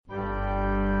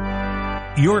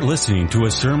You're listening to a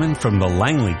sermon from the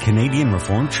Langley Canadian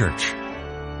Reformed Church.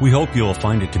 We hope you'll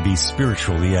find it to be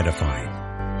spiritually edifying.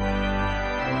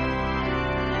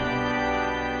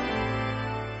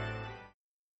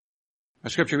 Our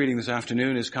scripture reading this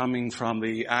afternoon is coming from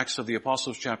the Acts of the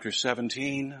Apostles, chapter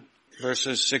 17,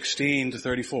 verses 16 to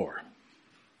 34.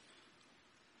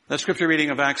 That scripture reading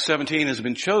of Acts 17 has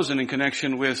been chosen in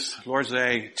connection with Lord's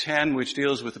Day 10, which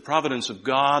deals with the providence of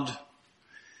God.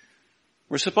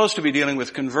 We're supposed to be dealing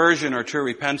with conversion or true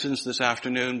repentance this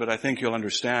afternoon, but I think you'll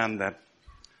understand that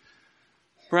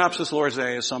perhaps this Lord's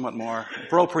Day is somewhat more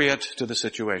appropriate to the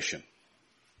situation.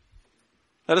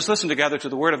 Let us listen together to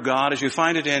the Word of God as you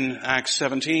find it in Acts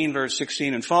 17, verse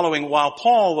 16 and following. While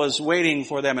Paul was waiting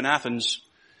for them in Athens,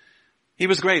 he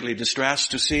was greatly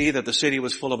distressed to see that the city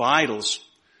was full of idols.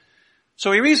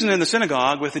 So he reasoned in the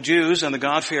synagogue with the Jews and the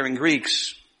God-fearing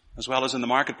Greeks, as well as in the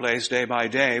marketplace day by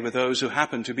day with those who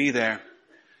happened to be there.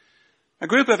 A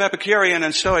group of Epicurean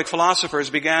and Stoic philosophers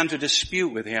began to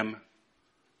dispute with him.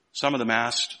 Some of them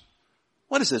asked,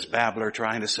 "What is this babbler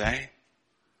trying to say?"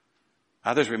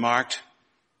 Others remarked,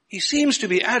 "He seems to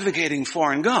be advocating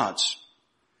foreign gods."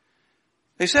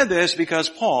 They said this because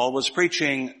Paul was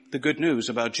preaching the good news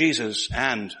about Jesus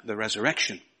and the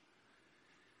resurrection.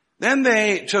 Then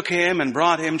they took him and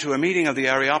brought him to a meeting of the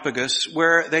Areopagus,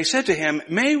 where they said to him,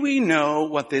 "May we know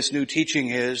what this new teaching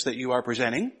is that you are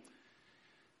presenting?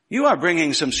 You are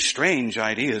bringing some strange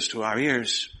ideas to our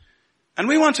ears, and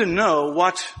we want to know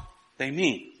what they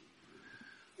mean."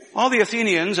 All the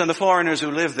Athenians and the foreigners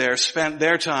who lived there spent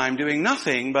their time doing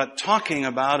nothing but talking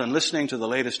about and listening to the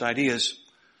latest ideas.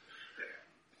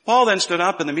 Paul then stood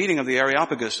up in the meeting of the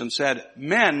Areopagus and said,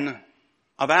 "Men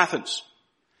of Athens,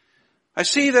 I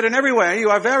see that in every way you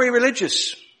are very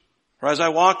religious. For as I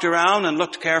walked around and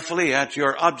looked carefully at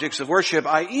your objects of worship,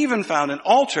 I even found an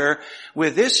altar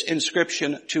with this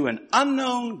inscription, 'To an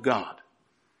unknown God.'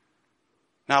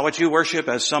 Now what you worship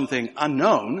as something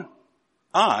unknown,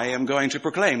 I am going to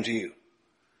proclaim to you.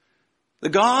 The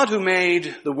God who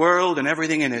made the world and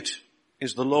everything in it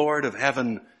is the Lord of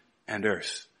heaven and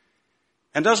earth,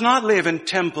 and does not live in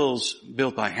temples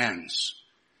built by hands.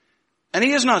 And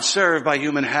he is not served by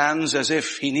human hands as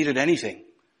if he needed anything,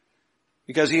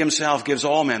 because he himself gives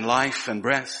all men life and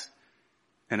breath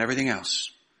and everything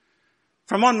else.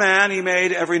 From one man he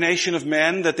made every nation of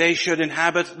men that they should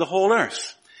inhabit the whole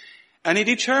earth. And he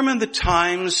determined the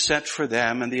times set for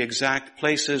them and the exact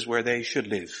places where they should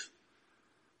live.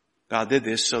 God did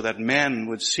this so that men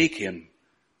would seek him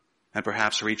and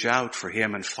perhaps reach out for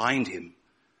him and find him,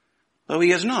 though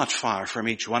he is not far from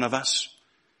each one of us.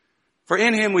 For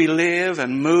in him we live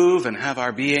and move and have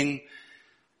our being.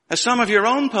 As some of your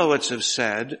own poets have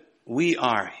said, we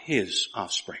are his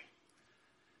offspring.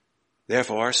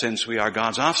 Therefore, since we are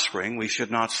God's offspring, we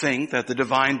should not think that the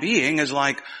divine being is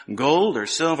like gold or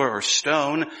silver or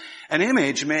stone, an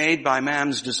image made by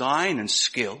man's design and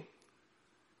skill.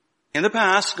 In the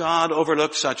past, God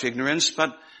overlooked such ignorance,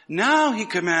 but now he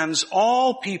commands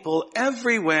all people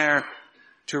everywhere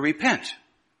to repent.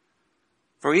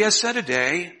 For he has set a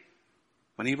day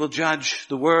when he will judge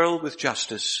the world with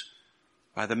justice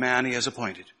by the man he has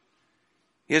appointed.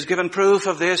 He has given proof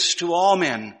of this to all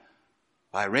men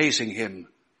by raising him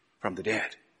from the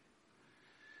dead."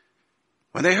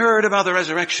 When they heard about the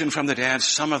resurrection from the dead,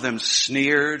 some of them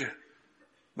sneered,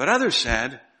 but others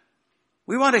said,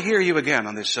 "We want to hear you again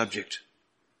on this subject."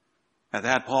 At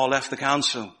that, Paul left the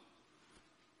council.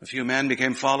 A few men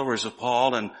became followers of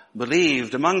Paul and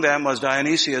believed. Among them was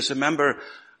Dionysius, a member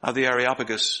of the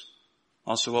Areopagus,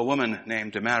 also a woman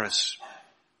named Damaris,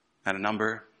 and a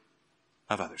number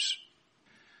of others.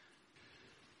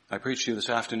 I preach to you this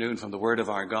afternoon from the Word of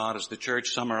our God as the Church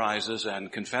summarizes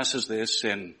and confesses this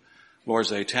in Lord's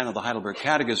Day 10 of the Heidelberg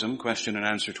Catechism, question and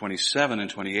answer 27 and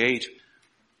 28.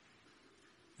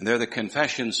 And there the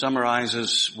confession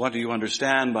summarizes, what do you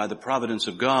understand by the providence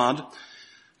of God?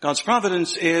 God's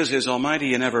providence is his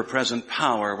almighty and ever-present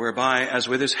power, whereby, as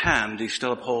with his hand, he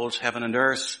still upholds heaven and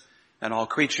earth and all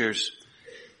creatures,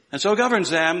 and so governs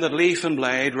them that leaf and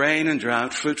blade, rain and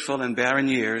drought, fruitful and barren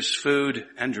years, food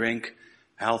and drink,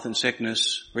 health and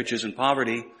sickness, riches and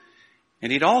poverty.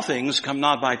 Indeed, all things come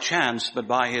not by chance, but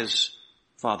by his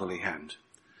fatherly hand.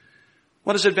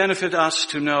 What does it benefit us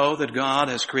to know that God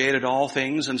has created all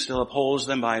things and still upholds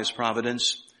them by his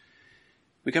providence?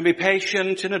 We can be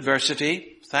patient in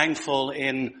adversity, thankful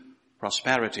in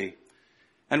prosperity.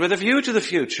 And with a view to the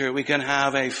future, we can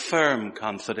have a firm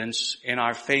confidence in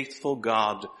our faithful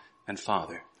God and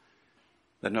Father,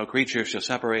 that no creature shall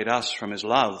separate us from his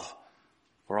love,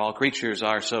 for all creatures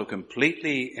are so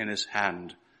completely in his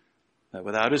hand that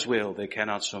without his will they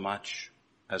cannot so much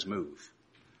as move.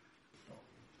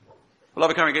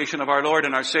 Beloved congregation of our Lord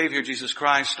and our Savior Jesus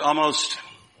Christ, almost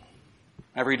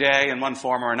every day in one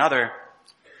form or another,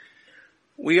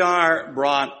 we are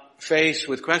brought faced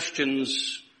with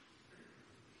questions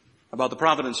about the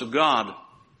providence of God.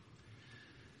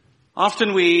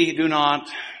 Often we do not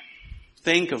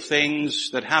think of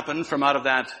things that happen from out of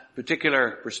that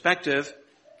particular perspective,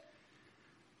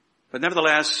 but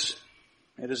nevertheless,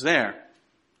 it is there.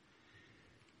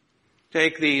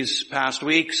 Take these past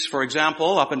weeks, for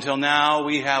example. Up until now,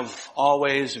 we have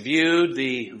always viewed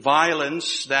the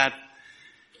violence that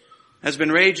has been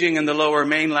raging in the lower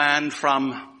mainland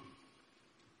from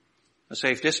a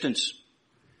safe distance.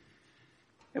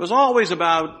 It was always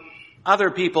about other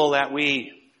people that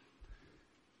we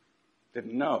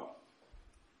didn't know.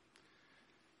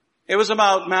 It was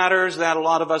about matters that a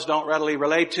lot of us don't readily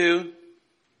relate to.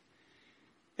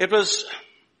 It was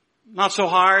not so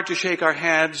hard to shake our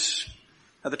heads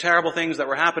at the terrible things that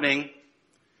were happening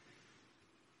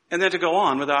and then to go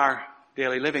on with our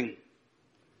daily living.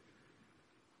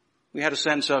 We had a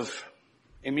sense of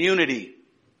immunity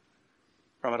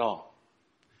from it all.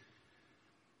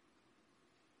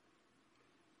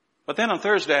 But then on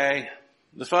Thursday,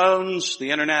 the phones,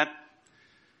 the internet,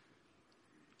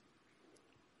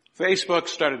 Facebook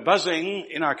started buzzing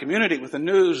in our community with the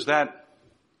news that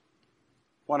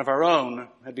one of our own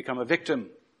had become a victim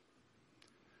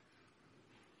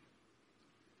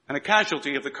and a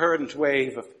casualty of the current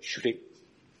wave of shooting.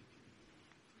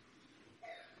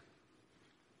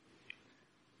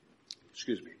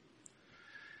 Excuse me.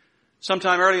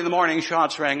 Sometime early in the morning,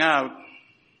 shots rang out,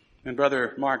 and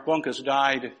Brother Mark Bunkus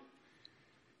died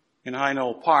in High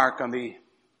Knoll Park on the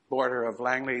border of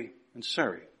Langley and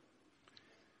Surrey.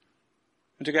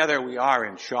 And together we are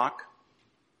in shock.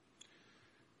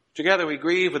 Together we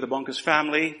grieve with the Bunkus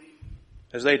family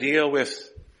as they deal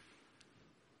with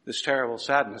this terrible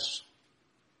sadness.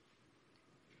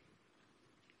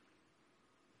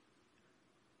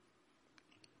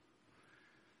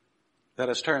 That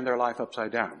has turned their life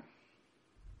upside down.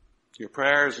 Your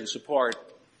prayers and support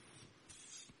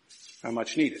are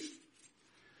much needed.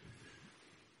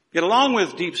 Yet along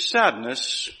with deep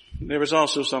sadness, there is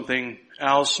also something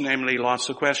else, namely lots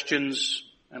of questions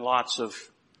and lots of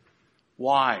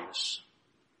whys.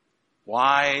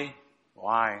 Why?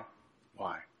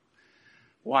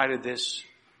 Why did this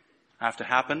have to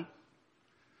happen?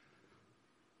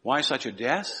 Why such a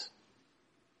death?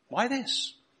 Why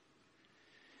this?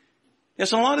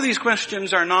 Yes, a lot of these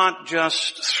questions are not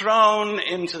just thrown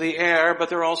into the air, but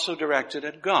they're also directed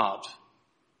at God.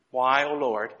 Why, O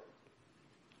Lord,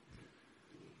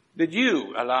 did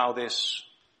you allow this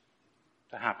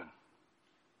to happen?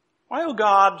 Why, O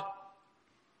God,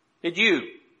 did you,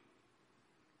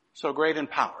 so great in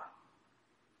power,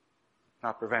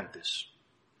 not prevent this?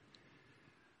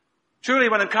 Truly,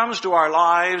 when it comes to our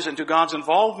lives and to God's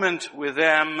involvement with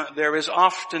them, there is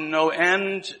often no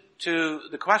end to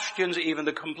the questions, even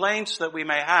the complaints that we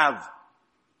may have.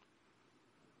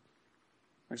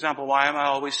 For example, why am I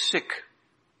always sick?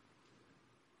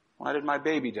 Why did my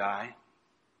baby die?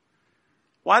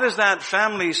 Why does that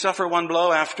family suffer one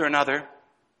blow after another?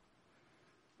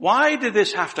 Why did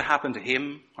this have to happen to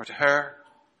him or to her?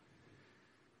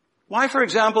 Why, for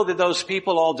example, did those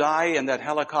people all die in that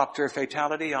helicopter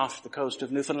fatality off the coast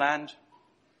of Newfoundland?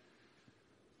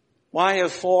 Why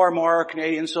have 4 more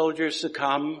Canadian soldiers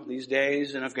succumbed these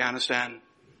days in Afghanistan?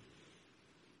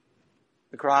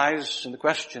 The cries and the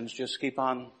questions just keep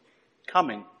on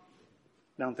coming,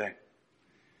 don't they?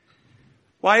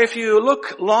 Why, if you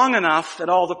look long enough at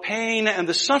all the pain and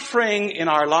the suffering in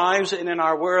our lives and in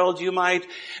our world, you might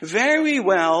very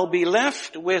well be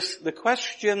left with the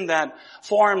question that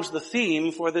forms the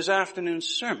theme for this afternoon's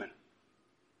sermon.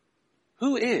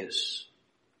 Who is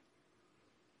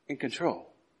in control?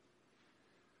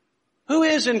 Who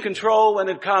is in control when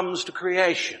it comes to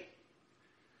creation?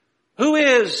 Who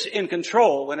is in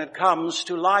control when it comes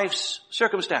to life's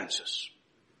circumstances?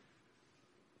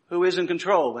 Who is in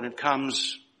control when it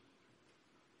comes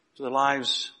to the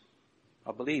lives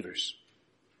of believers?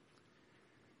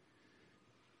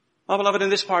 Well, beloved, in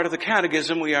this part of the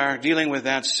Catechism, we are dealing with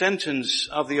that sentence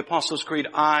of the Apostles' Creed,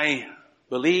 I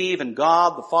believe in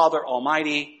God, the Father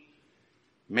Almighty,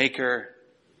 maker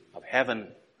of heaven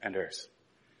and earth.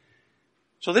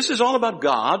 So this is all about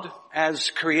God as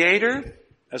creator,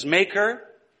 as maker,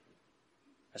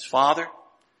 as Father.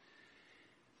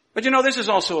 But you know, this is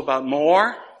also about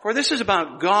more. For this is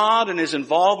about God and His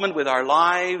involvement with our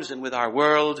lives and with our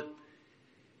world.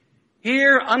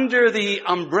 Here, under the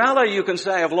umbrella, you can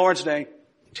say, of Lord's Day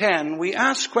 10, we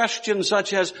ask questions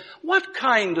such as, what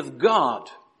kind of God,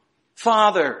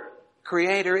 Father,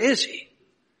 Creator is He?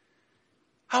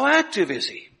 How active is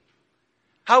he?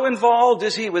 How involved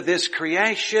is he with this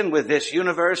creation, with this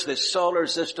universe, this solar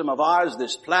system of ours,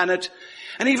 this planet?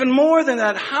 And even more than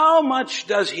that, how much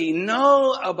does he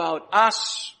know about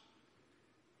us?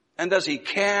 And does he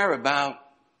care about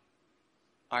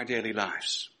our daily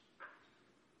lives?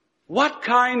 What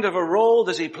kind of a role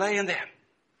does he play in them?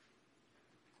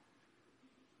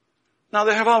 Now,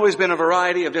 there have always been a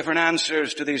variety of different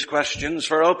answers to these questions.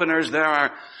 For openers, there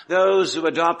are those who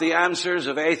adopt the answers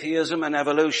of atheism and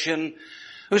evolution,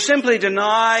 who simply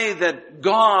deny that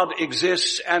God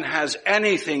exists and has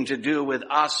anything to do with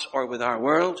us or with our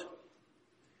world.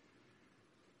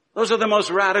 Those are the most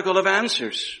radical of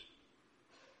answers.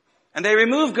 And they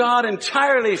remove God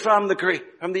entirely from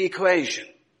the equation.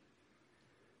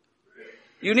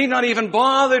 You need not even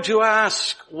bother to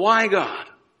ask, why God?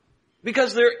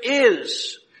 Because there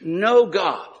is no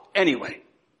God anyway.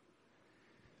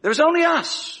 There's only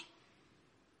us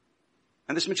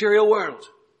and this material world.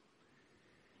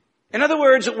 In other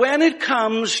words, when it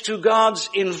comes to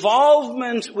God's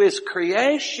involvement with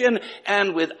creation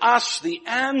and with us, the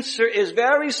answer is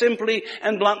very simply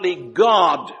and bluntly,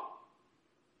 God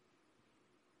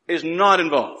is not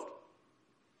involved.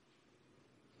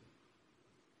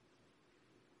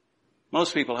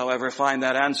 Most people, however, find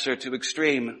that answer too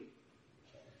extreme.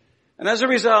 And as a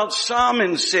result, some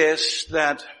insist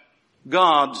that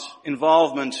God's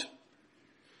involvement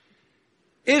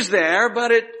is there, but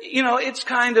it's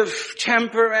kind of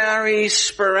temporary,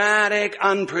 sporadic,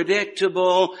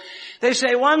 unpredictable. They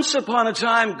say once upon a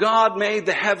time God made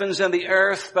the heavens and the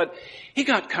earth, but he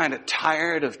got kind of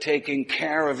tired of taking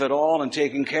care of it all and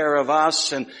taking care of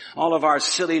us and all of our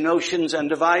silly notions and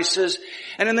devices.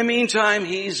 And in the meantime,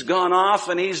 he's gone off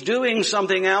and he's doing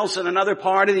something else in another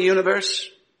part of the universe.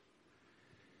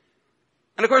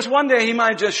 And of course, one day he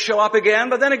might just show up again,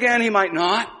 but then again he might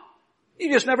not.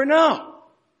 You just never know.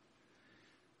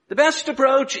 The best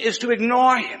approach is to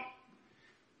ignore him.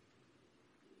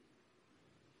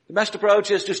 The best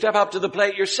approach is to step up to the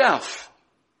plate yourself.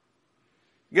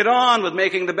 Get on with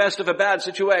making the best of a bad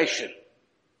situation.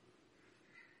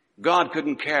 God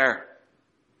couldn't care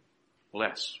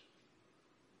less.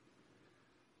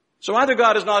 So either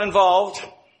God is not involved,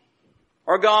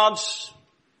 or God's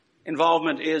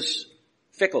involvement is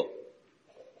fickle.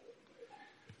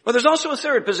 But there's also a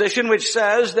third position which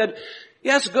says that,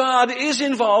 yes, God is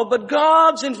involved, but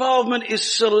God's involvement is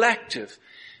selective.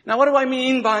 Now, what do I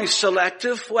mean by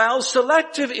selective? Well,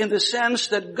 selective in the sense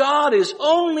that God is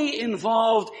only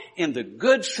involved in the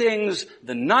good things,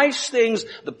 the nice things,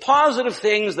 the positive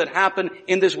things that happen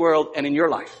in this world and in your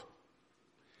life.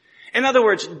 In other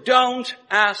words, don't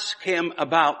ask him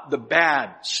about the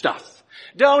bad stuff.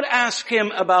 Don't ask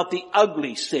him about the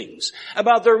ugly things,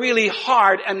 about the really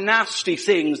hard and nasty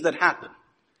things that happen.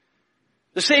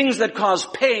 The things that cause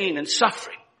pain and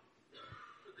suffering.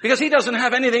 Because he doesn't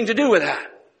have anything to do with that.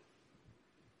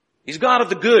 He's God of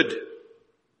the good.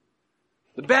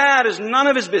 The bad is none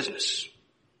of his business.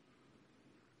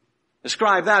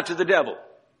 Ascribe that to the devil.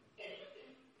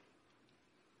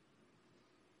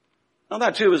 Now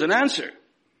that too is an answer.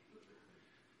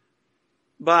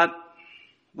 But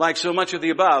like so much of the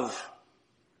above,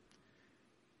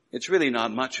 it's really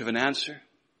not much of an answer.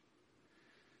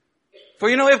 For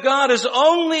if God is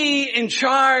only in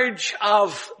charge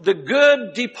of the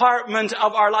good department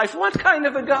of our life, what kind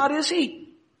of a God is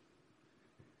he?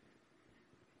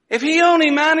 If he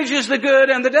only manages the good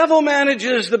and the devil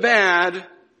manages the bad,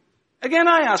 again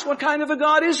I ask, what kind of a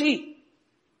God is he?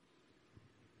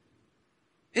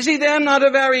 Is he then not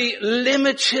a very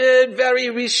limited, very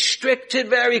restricted,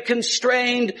 very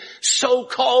constrained,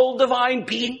 so-called divine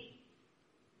being?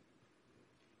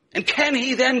 And can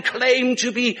he then claim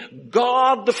to be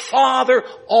God the Father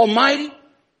Almighty?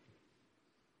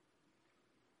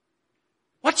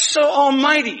 What's so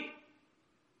almighty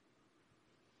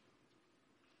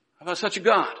about such a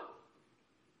God?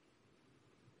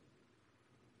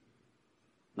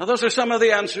 Now those are some of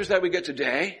the answers that we get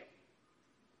today.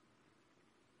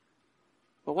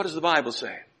 But what does the Bible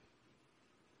say?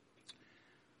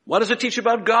 What does it teach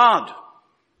about God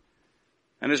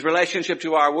and his relationship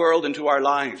to our world and to our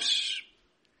lives?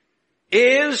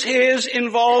 Is his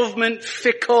involvement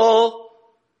fickle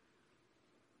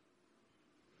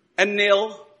and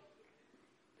nil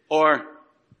or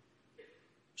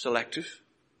selective?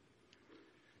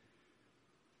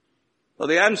 Well,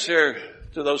 the answer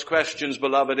to those questions,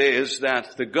 beloved, is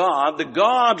that the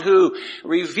God who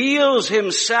reveals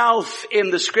himself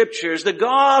in the scriptures, the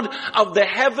God of the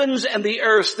heavens and the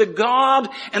earth, the God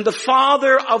and the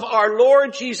Father of our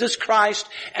Lord Jesus Christ,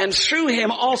 and through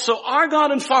him also our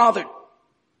God and Father,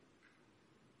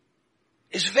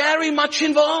 is very much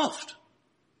involved.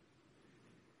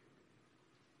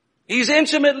 He's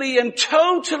intimately and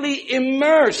totally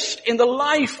immersed in the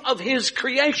life of his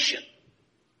creation.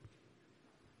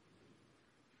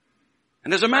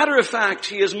 And as a matter of fact,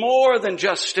 he is more than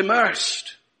just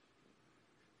immersed.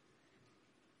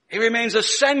 He remains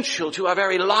essential to our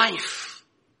very life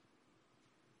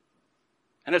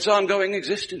and its ongoing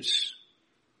existence.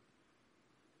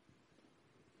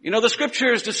 You know, the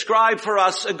scriptures describe for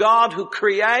us a God who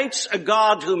creates, a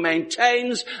God who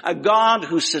maintains, a God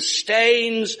who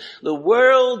sustains the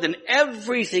world and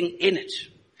everything in it.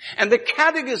 And the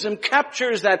Catechism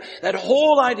captures that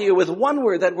whole idea with one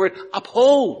word, that word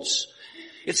upholds.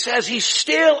 It says he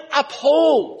still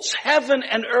upholds heaven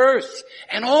and earth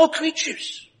and all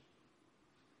creatures.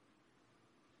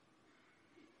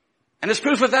 And as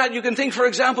proof of that, you can think, for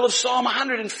example, of Psalm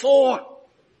 104.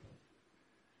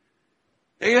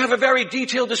 There you have a very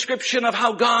detailed description of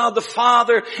how God the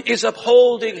Father is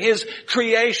upholding his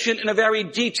creation in a very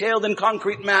detailed and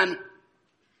concrete manner.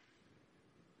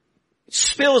 It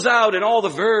spills out in all the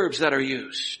verbs that are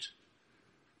used.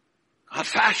 God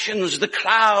fashions the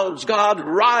clouds. God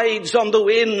rides on the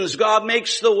winds. God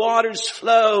makes the waters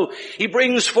flow. He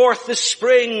brings forth the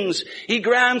springs. He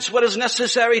grants what is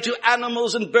necessary to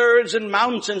animals and birds and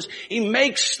mountains. He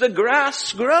makes the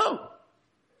grass grow.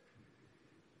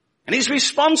 And he's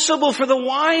responsible for the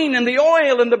wine and the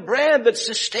oil and the bread that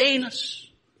sustain us.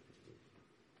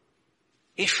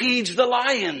 He feeds the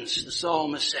lions, the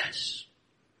psalmist says.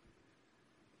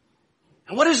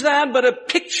 And what is that but a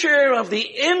picture of the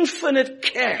infinite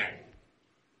care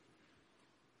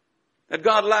that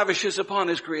God lavishes upon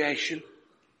his creation?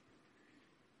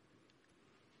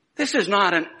 This is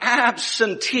not an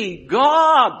absentee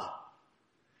God.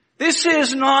 This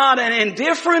is not an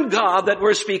indifferent God that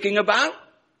we're speaking about.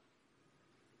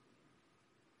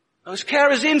 His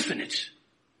care is infinite.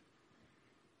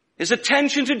 His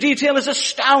attention to detail is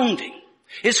astounding.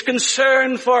 His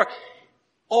concern for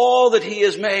all that he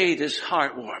has made is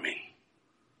heartwarming.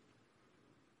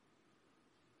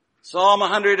 Psalm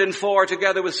 104,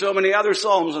 together with so many other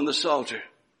psalms in the Psalter,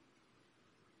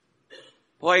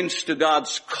 points to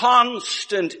God's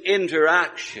constant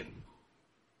interaction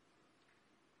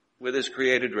with his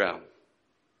created realm.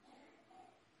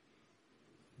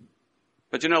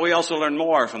 But you know, we also learn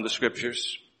more from the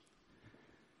scriptures.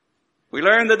 We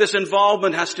learn that this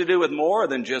involvement has to do with more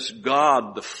than just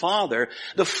God the Father.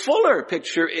 The fuller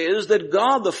picture is that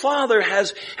God the Father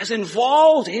has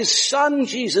involved his Son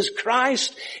Jesus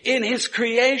Christ in his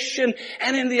creation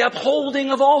and in the upholding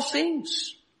of all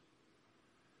things.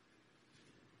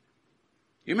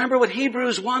 You remember what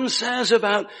Hebrews 1 says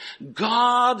about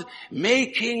God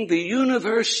making the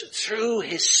universe through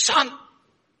his Son?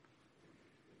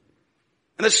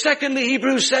 And then secondly,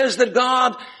 Hebrews says that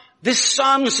God, this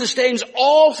Son, sustains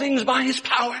all things by his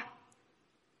power.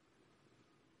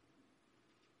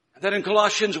 And then in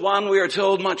Colossians 1 we are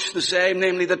told much the same,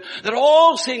 namely that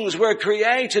all things were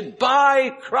created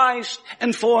by Christ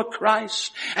and for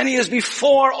Christ. And he is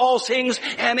before all things,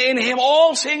 and in him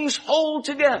all things hold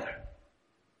together.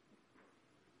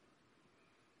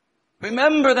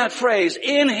 Remember that phrase,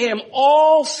 in him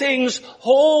all things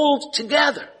hold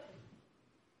together.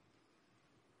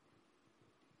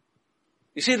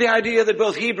 You see, the idea that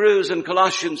both Hebrews and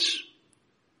Colossians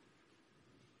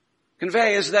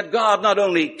convey is that God not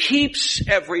only keeps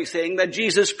everything, that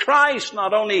Jesus Christ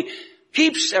not only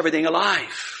keeps everything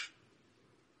alive,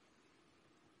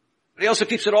 but he also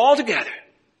keeps it all together.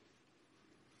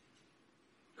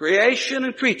 Creation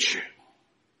and creature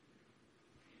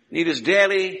need his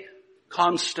daily,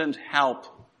 constant help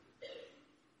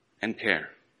and care.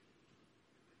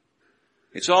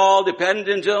 It's all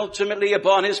dependent ultimately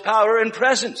upon his power and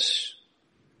presence.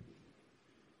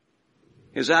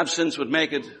 His absence would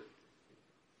make it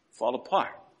fall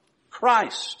apart.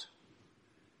 Christ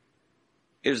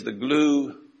is the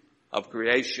glue of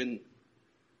creation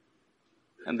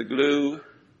and the glue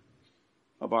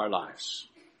of our lives.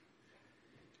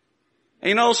 And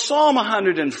you know, Psalm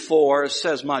 104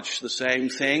 says much the same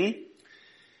thing.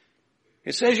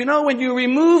 It says, you know, when you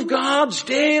remove God's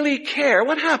daily care,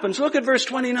 what happens? Look at verse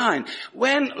 29.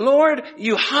 When, Lord,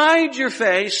 you hide your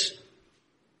face,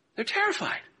 they're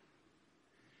terrified.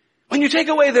 When you take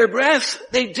away their breath,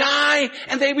 they die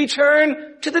and they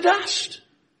return to the dust.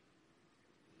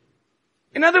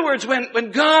 In other words, when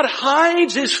God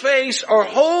hides his face or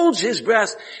holds his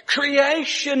breath,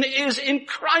 creation is in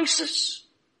crisis.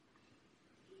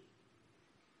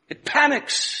 It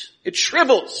panics. It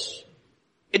shrivels.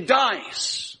 It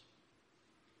dies.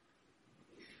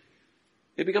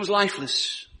 It becomes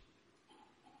lifeless.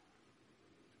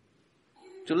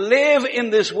 To live in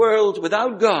this world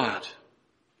without God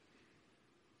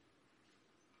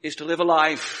is to live a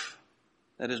life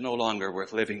that is no longer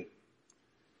worth living.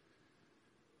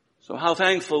 So how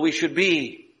thankful we should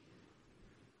be,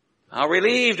 how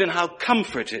relieved and how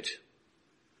comforted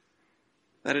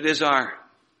that it is our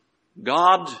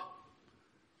God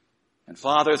and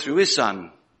Father through His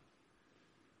Son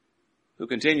who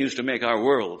continues to make our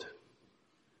world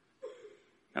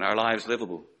and our lives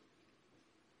livable.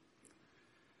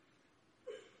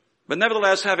 But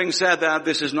nevertheless, having said that,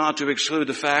 this is not to exclude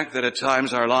the fact that at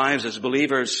times our lives as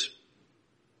believers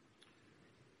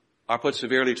are put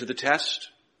severely to the test.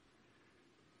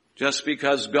 Just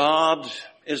because God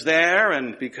is there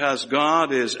and because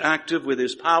God is active with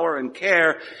His power and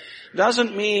care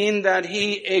doesn't mean that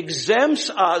He exempts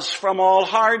us from all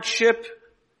hardship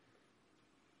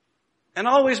and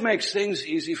always makes things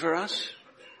easy for us.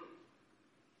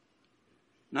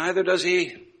 Neither does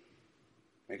He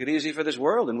make it easy for this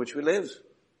world in which we live.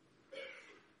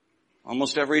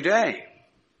 Almost every day,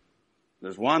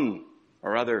 there's one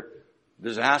or other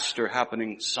disaster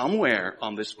happening somewhere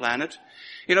on this planet.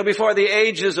 You know, before the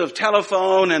ages of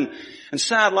telephone and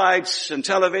satellites and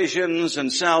televisions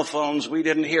and cell phones, we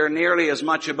didn't hear nearly as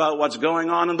much about what's going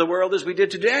on in the world as we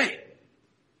did today.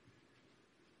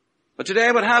 But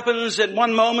today what happens at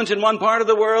one moment in one part of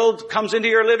the world comes into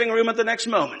your living room at the next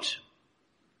moment.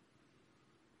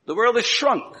 The world has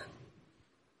shrunk.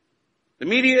 The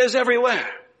media is everywhere.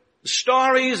 The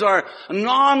stories are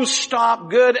non-stop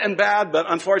good and bad,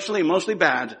 but unfortunately mostly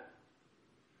bad.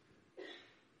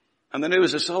 And the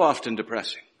news is so often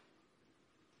depressing.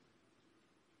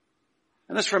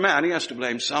 And as for man, he has to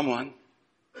blame someone.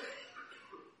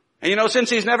 And you know, since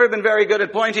he's never been very good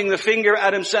at pointing the finger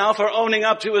at himself or owning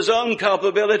up to his own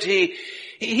culpability,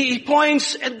 he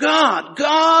points at God.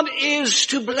 God is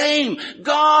to blame.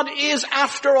 God is,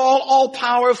 after all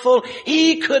powerful.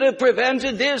 He could have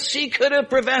prevented this. He could have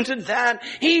prevented that.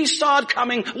 He saw it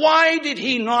coming. Why did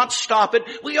He not stop it?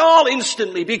 We all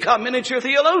instantly become miniature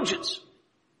theologians.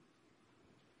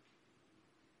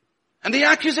 And the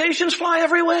accusations fly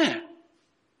everywhere.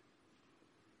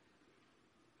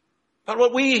 But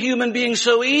what we human beings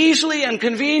so easily and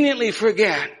conveniently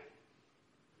forget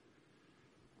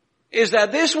is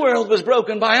that this world was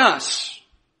broken by us.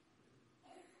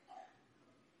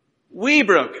 We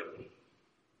broke it.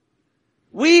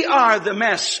 We are the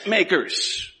mess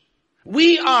makers.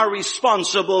 We are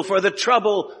responsible for the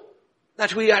trouble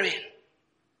that we are in.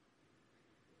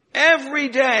 Every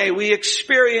day we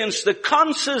experience the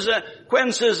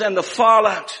consequences and the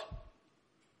fallout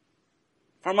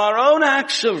from our own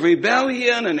acts of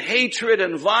rebellion and hatred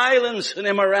and violence and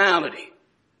immorality.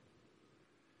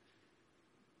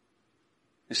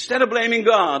 Instead of blaming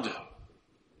God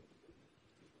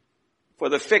for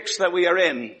the fix that we are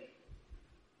in,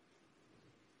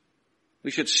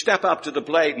 we should step up to the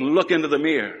plate and look into the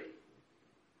mirror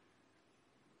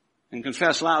and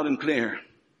confess loud and clear,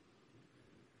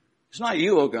 it's not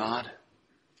you, O God.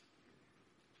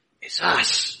 It's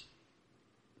us.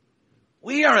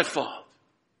 We are at fault.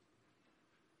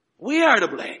 We are to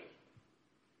blame.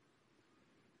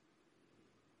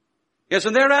 Yes,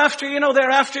 and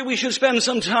thereafter we should spend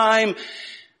some time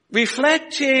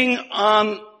reflecting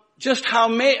on just how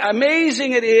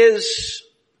amazing it is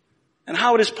and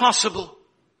how it is possible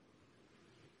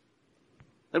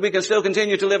that we can still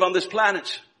continue to live on this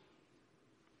planet.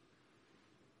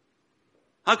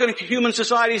 How can human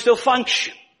society still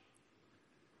function?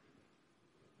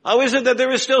 How is it that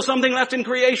there is still something left in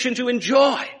creation to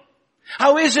enjoy?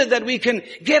 How is it that we can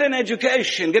get an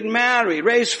education, get married,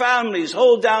 raise families,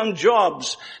 hold down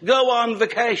jobs, go on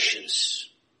vacations?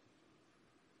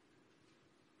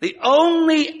 The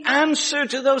only answer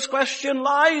to those questions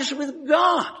lies with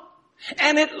God.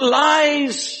 And it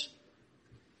lies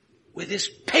with His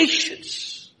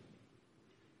patience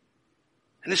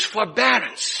and His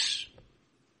forbearance.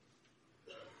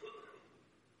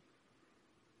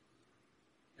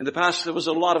 In the past, there was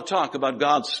a lot of talk about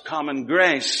God's common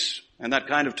grace. And that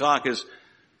kind of talk is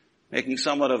making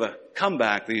somewhat of a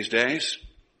comeback these days.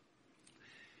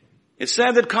 It's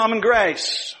said that common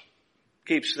grace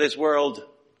keeps this world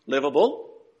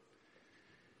livable.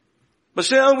 But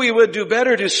still, we would do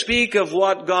better to speak of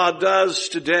what God does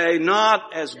today,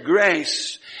 not as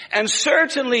grace, and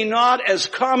certainly not as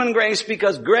common grace,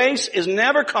 because grace is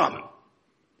never common.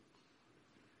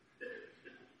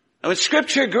 Now, in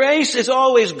Scripture, grace is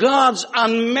always God's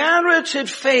unmerited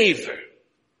favor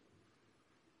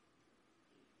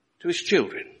to His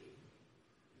children.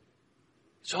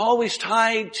 It's always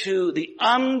tied to the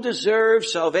undeserved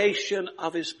salvation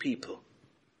of His people.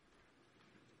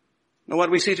 Now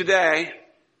what we see today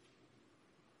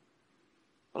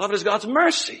Beloved, is God's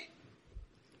mercy.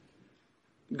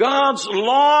 God's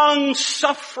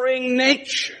long-suffering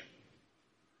nature.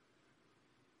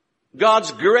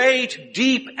 God's great,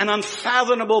 deep, and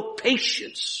unfathomable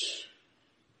patience.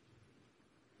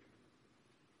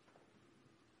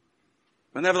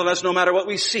 But nevertheless, no matter what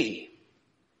we see,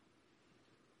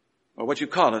 or what you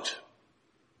call it,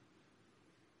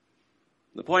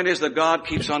 the point is that God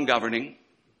keeps on governing.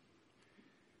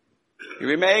 He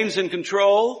remains in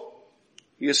control.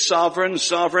 He is sovereign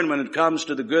when it comes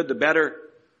to the good, the better,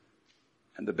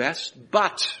 and the best,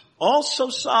 but also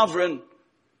sovereign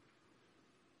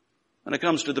when it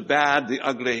comes to the bad, the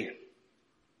ugly,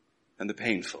 and the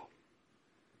painful.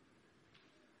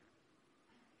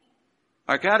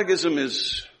 Our catechism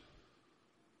is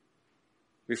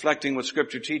reflecting what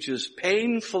Scripture teaches,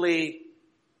 painfully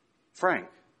frank.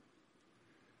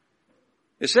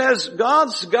 It says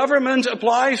God's government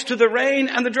applies to the rain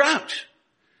and the drought,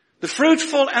 the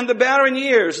fruitful and the barren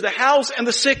years, the health and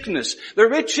the sickness, the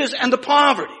riches and the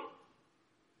poverty.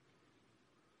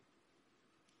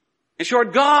 In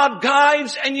short, God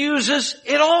guides and uses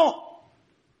it all.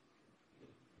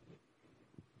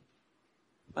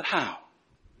 But how?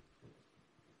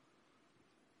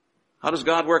 How does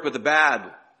God work with the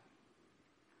bad?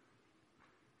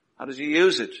 How does He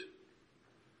use it?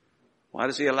 Why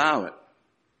does He allow it?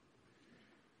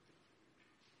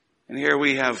 And here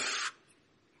we have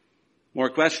more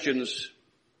questions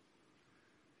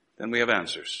than we have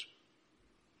answers.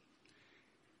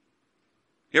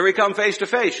 Here we come face to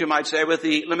face, you might say, with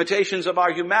the limitations of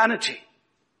our humanity.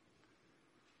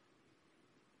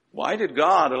 Why did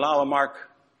God allow Mark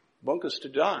Bunkus to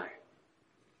die?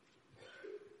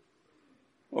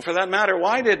 Well, for that matter,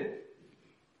 why did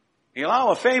He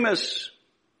allow a famous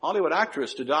Hollywood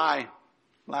actress to die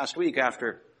last week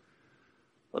after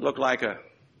what looked like a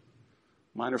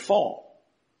minor fall?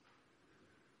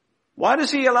 Why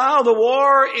does He allow the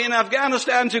war in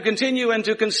Afghanistan to continue and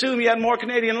to consume yet more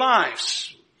Canadian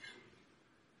lives?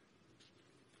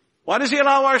 Why does He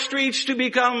allow our streets to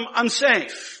become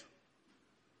unsafe?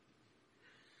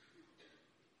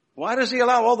 Why does He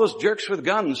allow all those jerks with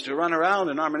guns to run around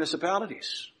in our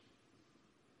municipalities?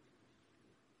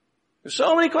 There's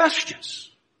so many questions.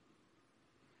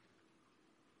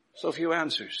 So few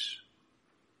answers.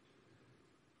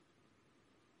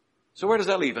 So where does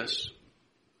that leave us?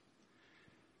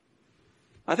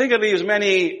 I think it leaves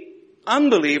many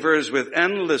unbelievers with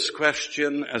endless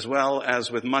question as well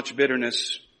as with much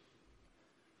bitterness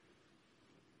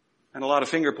and a lot of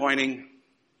finger pointing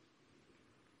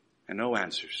and no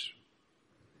answers.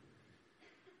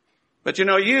 But you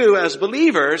know, you as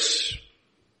believers,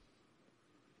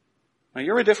 now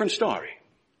you're a different story.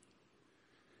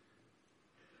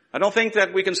 I don't think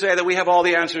that we can say that we have all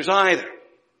the answers either.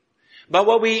 But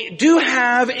what we do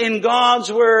have in God's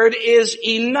Word is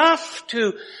enough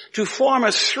to form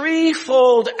a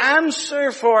threefold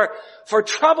answer for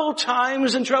troubled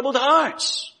times and troubled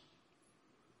hearts.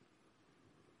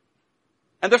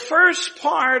 And the first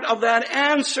part of that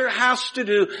answer has to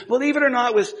do, believe it or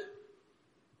not, with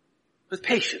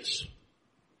patience.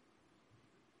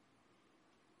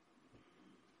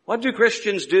 What do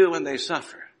Christians do when they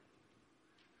suffer?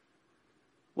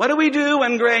 What do we do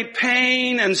when great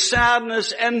pain and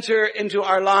sadness enter into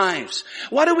our lives?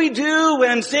 What do we do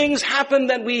when things happen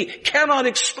that we cannot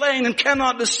explain and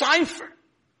cannot decipher?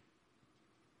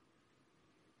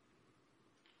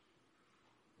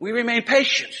 We remain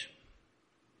patient.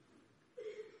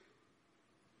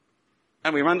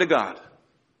 And we run to God.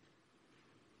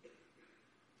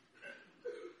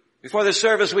 Before this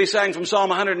service, we sang from Psalm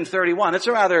 131. It's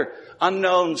a rather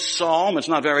unknown psalm. It's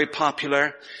not very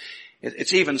popular.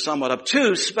 It's even somewhat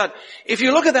obtuse. But if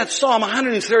you look at that Psalm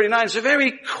 139, it's a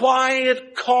very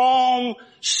quiet, calm,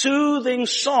 soothing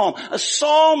psalm. A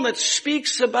psalm that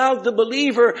speaks about the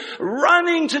believer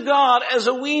running to God as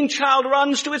a weaned child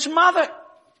runs to its mother.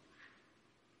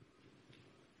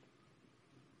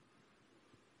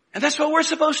 And that's what we're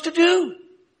supposed to do.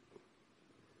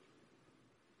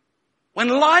 When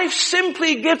life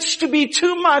simply gets to be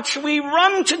too much, we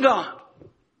run to God.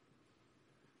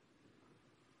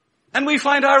 And we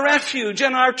find our refuge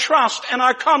and our trust and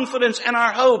our confidence and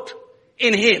our hope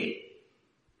in Him.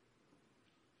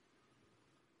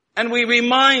 And we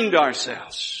remind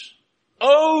ourselves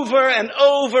over and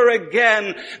over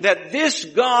again that this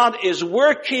God is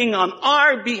working on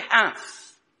our behalf.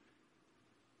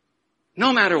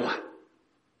 No matter what.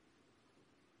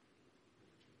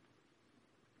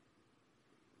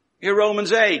 Here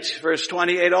Romans 8 verse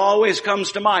 28 always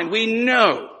comes to mind. We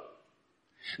know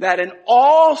that in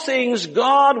all things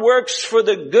God works for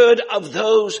the good of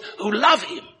those who love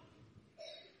Him.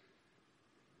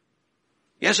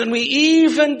 Yes, and we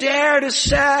even dare to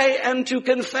say and to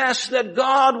confess that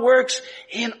God works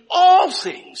in all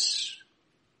things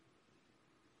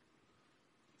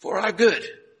for our good,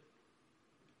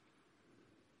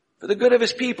 for the good of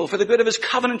his people, for the good of his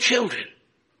covenant children.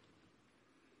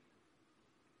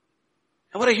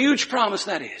 And what a huge promise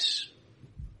that is.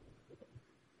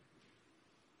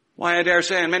 Why, I dare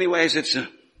say in many ways it's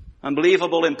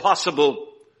unbelievable, impossible,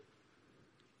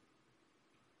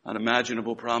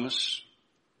 unimaginable promise.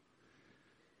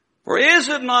 For is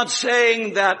it not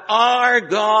saying that our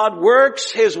God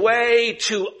works his way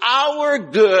to our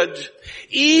good,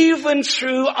 even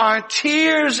through our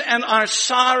tears and our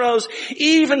sorrows,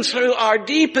 even through our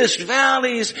deepest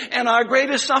valleys and our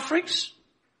greatest sufferings?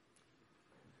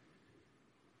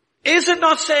 Is it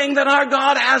not saying that our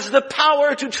God has the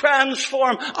power to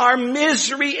transform our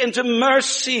misery into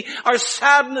mercy, our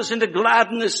sadness into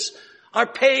gladness, our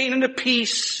pain into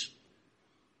peace,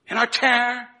 and our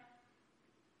terror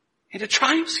into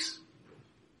triumphs?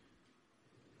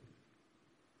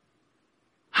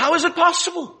 How is it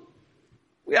possible?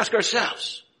 We ask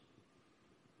ourselves.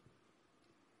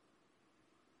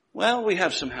 Well, we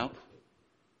have some help.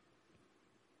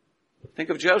 Think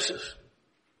of Joseph.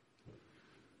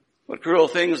 What cruel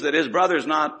things that his brothers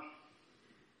not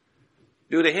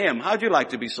do to him. How'd you like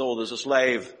to be sold as a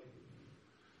slave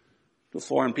to a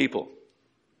foreign people?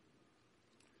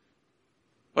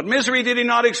 What misery did he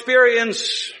not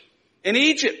experience in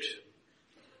Egypt?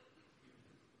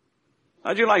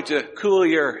 How'd you like to cool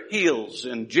your heels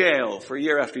in jail for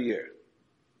year after year?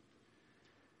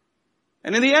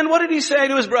 And in the end, what did he say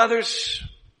to his brothers?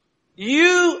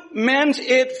 You meant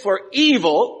it for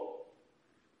evil.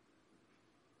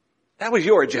 That was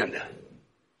your agenda.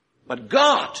 But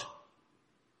God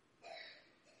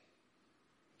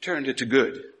turned it to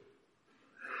good.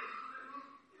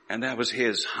 And that was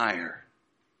his higher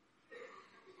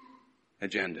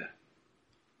agenda.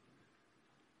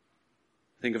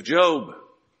 Think of Job.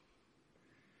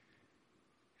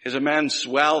 His immense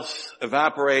wealth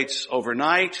evaporates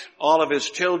overnight. All of his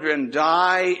children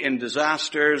die in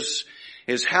disasters.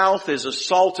 His health is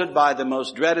assaulted by the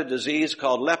most dreaded disease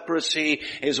called leprosy.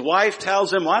 His wife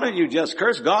tells him, why don't you just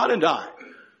curse God and die?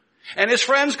 And his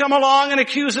friends come along and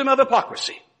accuse him of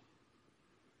hypocrisy.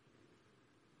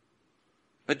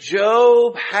 But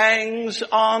Job hangs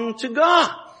on to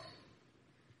God.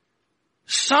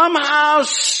 Somehow,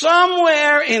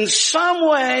 somewhere, in some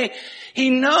way, he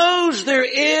knows there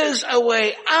is a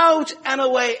way out and a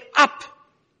way up.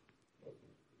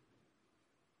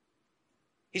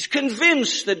 He's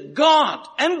convinced that God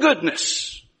and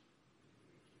goodness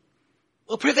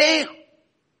will prevail.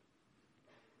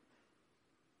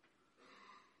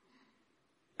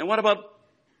 And what about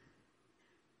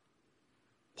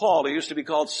Paul, who used to be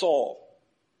called Saul?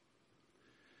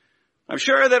 I'm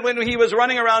sure that when he was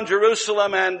running around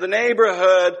Jerusalem and the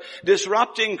neighborhood,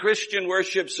 disrupting Christian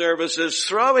worship services,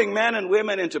 throwing men and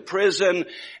women into prison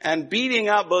and beating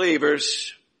up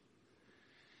believers,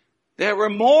 there were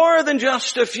more than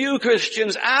just a few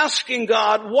Christians asking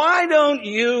God, why don't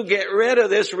you get rid of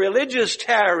this religious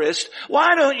terrorist?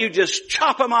 Why don't you just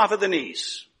chop him off at the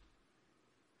knees?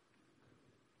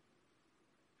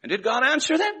 And did God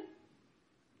answer them?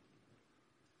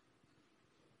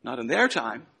 Not in their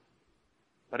time,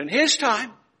 but in his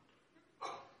time.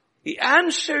 He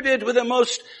answered it with the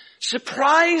most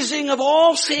surprising of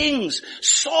all things.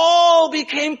 Saul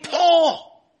became Paul.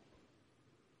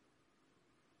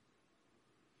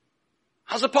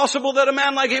 How's it possible that a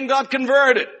man like him got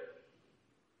converted?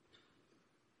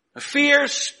 A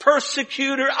fierce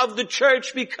persecutor of the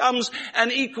church becomes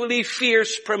an equally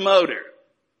fierce promoter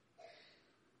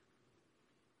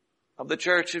of the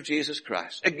church of Jesus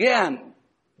Christ. Again,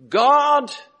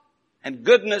 God and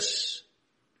goodness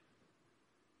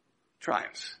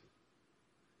triumph.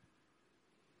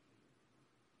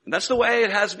 And that's the way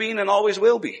it has been and always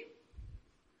will be.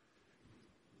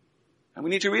 And we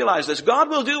need to realize this. God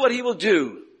will do what he will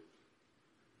do.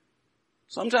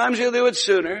 Sometimes he'll do it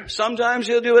sooner. Sometimes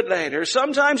he'll do it later.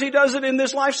 Sometimes he does it in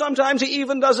this life. Sometimes he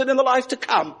even does it in the life to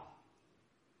come.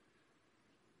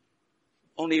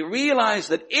 Only realize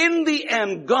that in the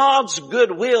end, God's good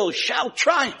will shall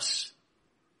triumph.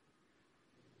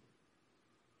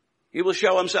 He will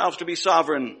show himself to be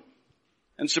sovereign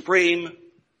and supreme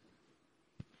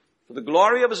for the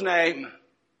glory of his name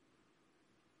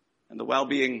and the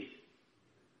well-being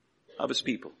of his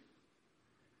people.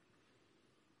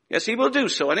 Yes, he will do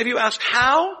so. And if you ask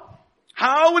how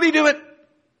will he do it?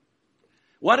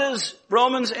 What does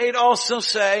Romans 8 also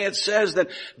say? It says that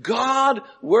God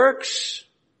works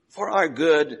for our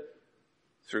good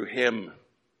through him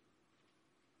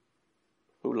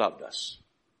who loved us.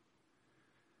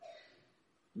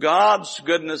 God's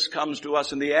goodness comes to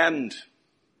us in the end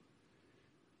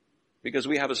because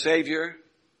we have a Savior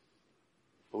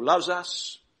who loves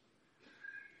us,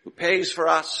 who pays for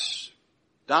us,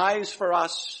 dies for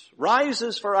us,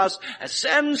 rises for us,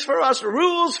 ascends for us,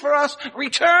 rules for us,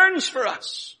 returns for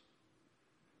us.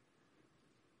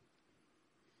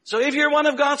 So if you're one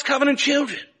of God's covenant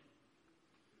children,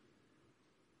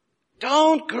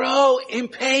 don't grow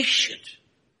impatient.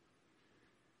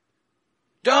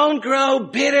 Don't grow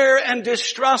bitter and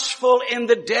distrustful in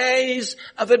the days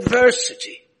of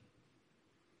adversity.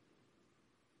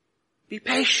 Be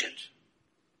patient.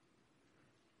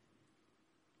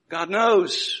 God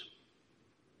knows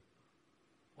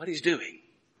what He's doing.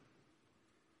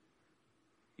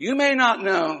 You may not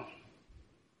know,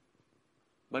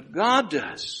 but God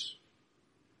does.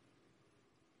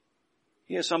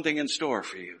 He has something in store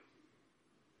for you.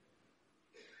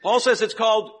 Paul says it's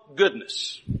called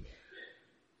goodness.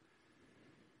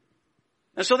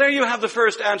 And so there you have the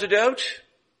first antidote,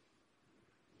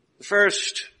 the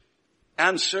first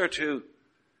answer to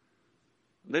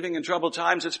living in troubled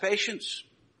times. It's patience.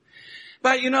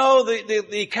 But you know,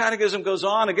 the catechism goes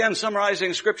on, again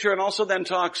summarizing Scripture, and also then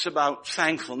talks about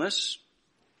thankfulness.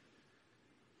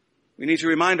 We need to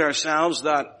remind ourselves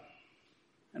that,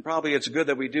 and probably it's good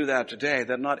that we do that today,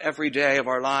 that not every day of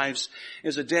our lives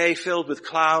is a day filled with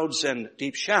clouds and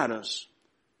deep shadows.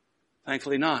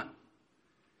 Thankfully not.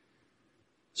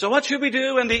 So what should we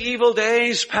do when the evil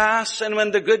days pass and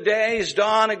when the good days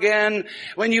dawn again?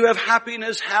 When you have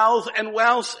happiness, health, and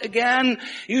wealth again,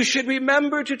 you should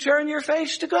remember to turn your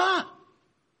face to God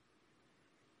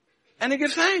and to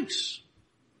give thanks.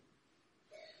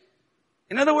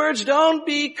 In other words, don't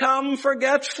become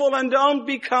forgetful and don't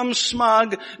become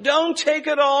smug. Don't take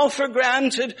it all for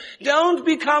granted. Don't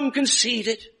become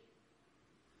conceited.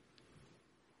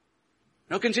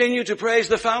 No, continue to praise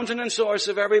the fountain and source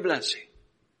of every blessing.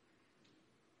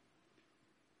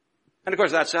 And of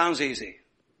course that sounds easy.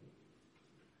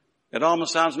 It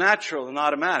almost sounds natural and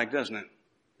automatic, doesn't it?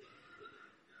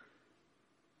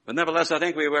 But nevertheless, I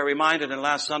think we were reminded in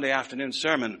last Sunday afternoon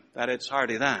sermon that it's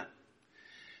hardly that.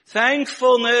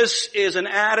 Thankfulness is an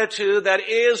attitude that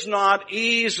is not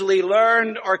easily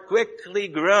learned or quickly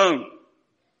grown.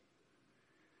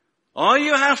 All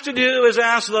you have to do is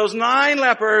ask those 9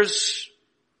 lepers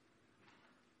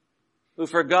who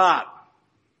forgot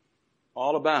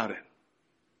all about it.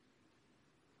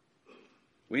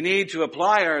 We need to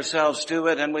apply ourselves to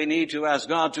it, and we need to ask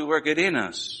God to work it in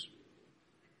us.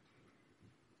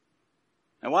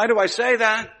 And why do I say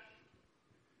that?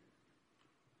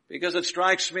 Because it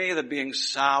strikes me that being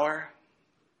sour,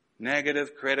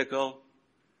 negative, critical,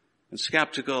 and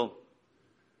skeptical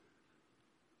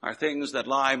are things that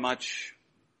lie much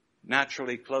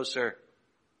naturally closer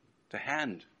to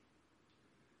hand.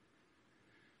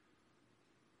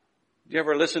 Do you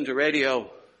ever listen to radio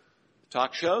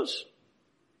talk shows?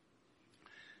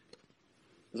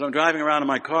 As I'm driving around in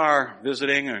my car,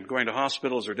 visiting or going to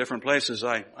hospitals or different places,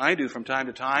 I do from time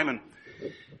to time. And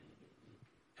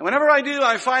whenever I do,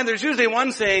 I find there's usually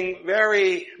one thing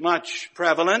very much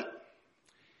prevalent.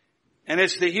 And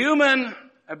it's the human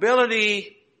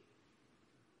ability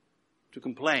to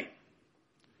complain.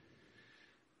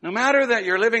 No matter that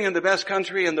you're living in the best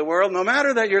country in the world, no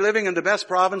matter that you're living in the best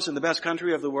province in the best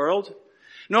country of the world,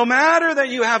 no matter that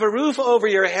you have a roof over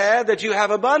your head, that you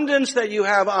have abundance, that you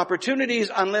have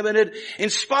opportunities unlimited, in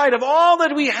spite of all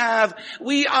that we have,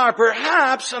 we are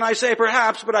perhaps, and I say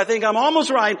perhaps, but I think I'm almost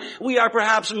right, we are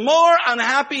perhaps more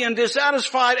unhappy and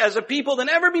dissatisfied as a people than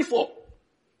ever before.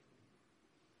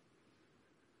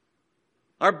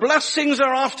 Our blessings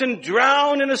are often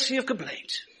drowned in a sea of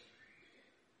complaint.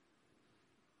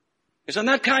 It's on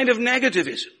that kind of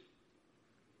negativism.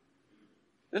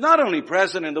 It's not only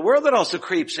present in the world, it also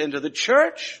creeps into the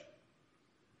church.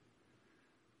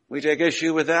 We take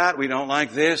issue with that. We don't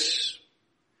like this.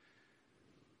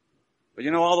 But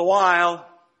you know, all the while,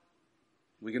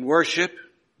 we can worship,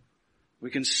 we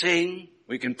can sing,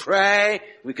 we can pray,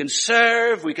 we can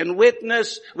serve, we can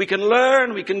witness, we can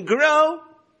learn, we can grow.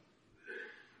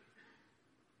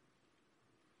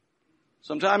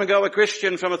 Some time ago, a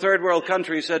Christian from a third world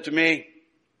country said to me,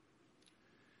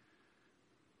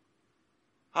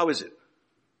 "How is it?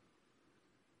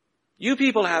 You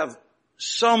people have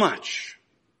so much,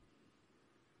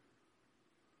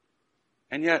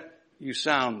 and yet you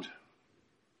sound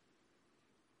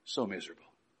so miserable.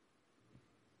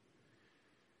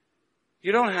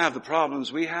 You don't have the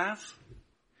problems we have.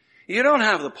 You don't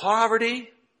have the poverty.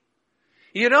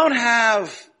 You don't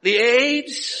have the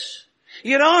AIDS.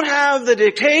 You don't have the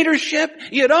dictatorship.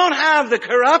 You don't have the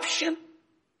corruption.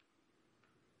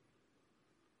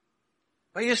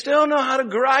 But you still know how to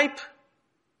gripe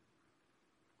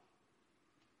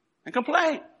and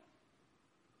complain.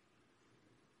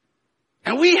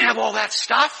 And we have all that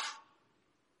stuff.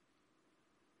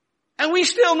 And we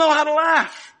still know how to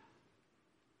laugh.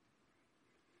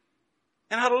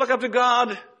 And how to look up to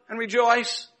God and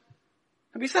rejoice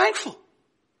and be thankful.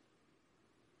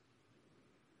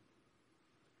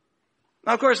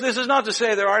 Now, of course, this is not to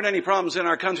say there aren't any problems in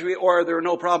our country or there are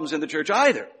no problems in the church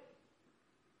either.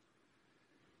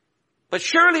 But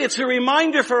surely it's a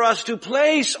reminder for us to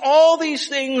place all these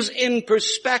things in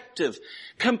perspective.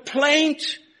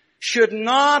 Complaint should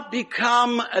not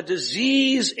become a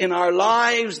disease in our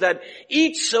lives that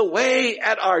eats away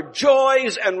at our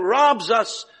joys and robs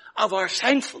us of our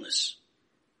thankfulness.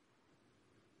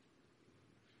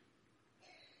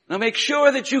 Now make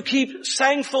sure that you keep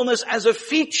thankfulness as a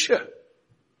feature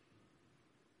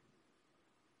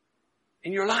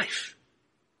in your life.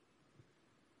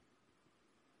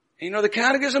 You know, the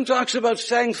Catechism talks about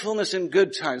thankfulness in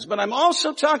good times, but I'm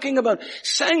also talking about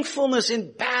thankfulness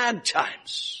in bad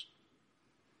times,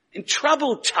 in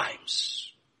troubled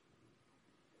times.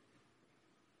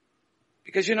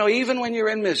 Because, you know, even when you're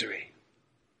in misery,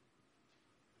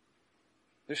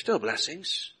 there's still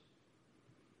blessings.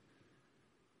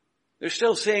 There's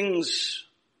still things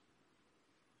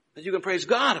that you can praise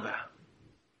God about.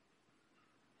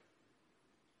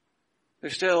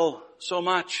 There's still so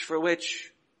much for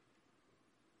which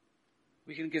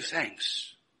we can give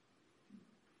thanks.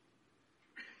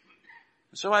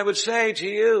 So I would say to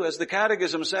you, as the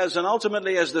Catechism says, and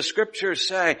ultimately as the Scriptures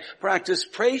say, practice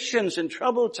patience in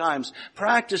troubled times,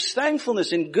 practice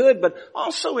thankfulness in good, but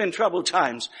also in troubled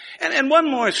times. And one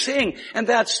more thing, and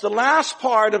that's the last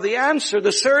part of the answer,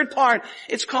 the third part,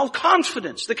 it's called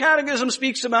confidence. The Catechism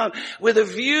speaks about, with a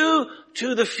view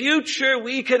to the future,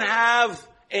 we can have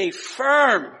a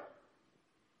firm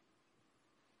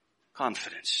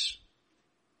confidence.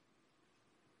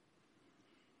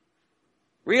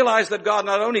 Realize that God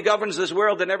not only governs this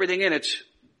world and everything in it,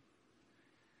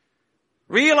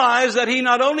 realize that He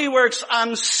not only works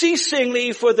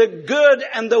unceasingly for the good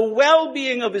and the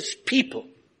well-being of His people,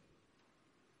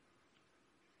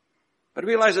 but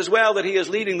realize as well that He is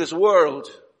leading this world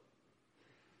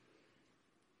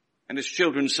and His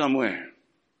children somewhere.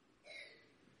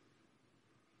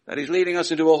 That He's leading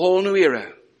us into a whole new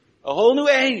era, a whole new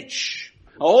age,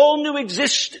 a whole new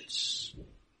existence.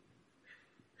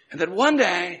 And that one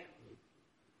day,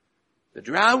 the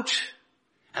drought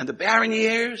and the barren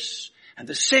years and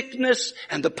the sickness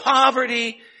and the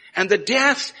poverty and the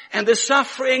death and the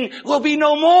suffering will be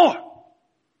no more.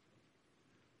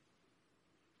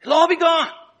 It'll all be gone.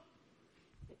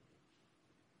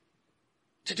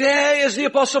 Today, as the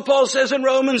Apostle Paul says in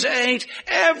Romans 8,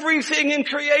 everything in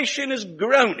creation is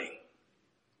groaning.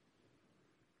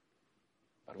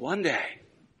 But one day,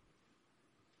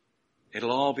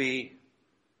 it'll all be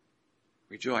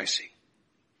rejoicing.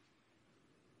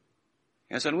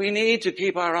 Yes, and we need to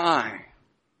keep our eye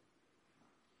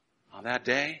on that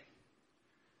day,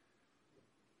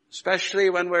 especially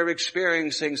when we're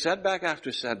experiencing setback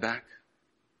after setback,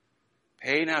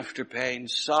 pain after pain,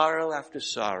 sorrow after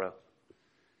sorrow.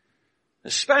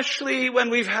 Especially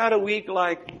when we've had a week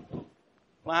like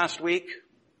last week.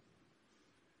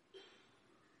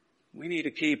 We need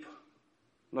to keep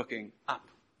looking up.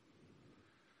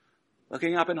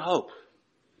 Looking up in hope.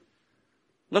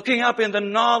 Looking up in the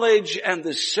knowledge and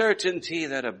the certainty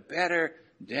that a better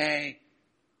day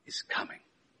is coming.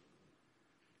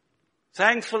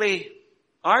 Thankfully,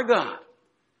 our God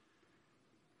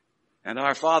and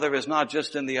our Father is not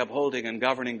just in the upholding and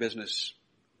governing business.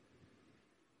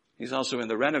 He's also in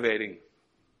the renovating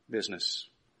business.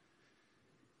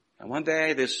 And one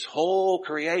day this whole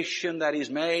creation that He's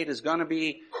made is going to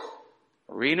be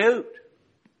renewed.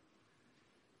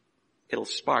 It'll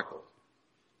sparkle.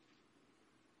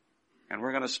 And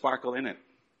we're going to sparkle in it.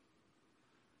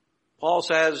 Paul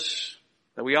says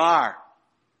that we are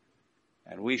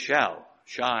and we shall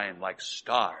shine like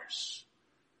stars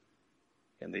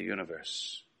in the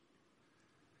universe.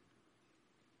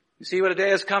 You see what a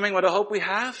day is coming, what a hope we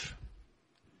have?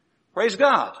 Praise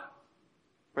God.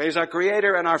 Praise our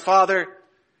Creator and our Father.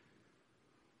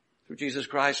 Through Jesus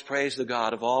Christ, praise the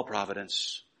God of all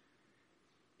providence.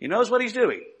 He knows what He's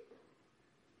doing.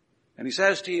 And He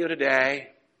says to you today,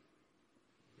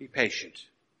 be patient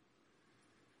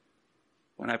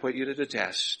when I put you to the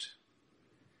test.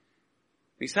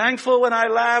 Be thankful when I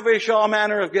lavish all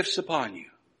manner of gifts upon you.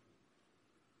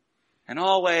 And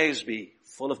always be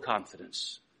full of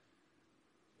confidence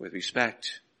with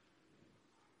respect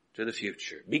to the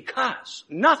future. Because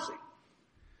nothing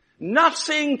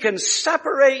can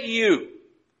separate you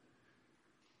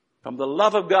from the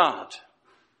love of God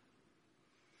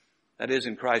that is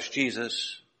in Christ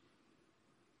Jesus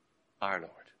our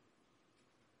Lord.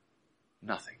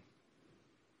 Nothing.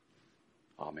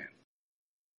 Amen.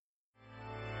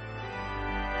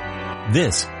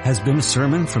 This has been a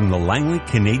sermon from the Langley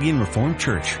Canadian Reformed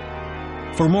Church.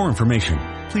 For more information,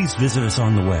 please visit us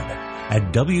on the web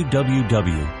at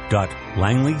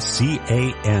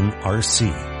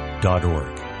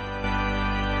www.langleycanrc.org.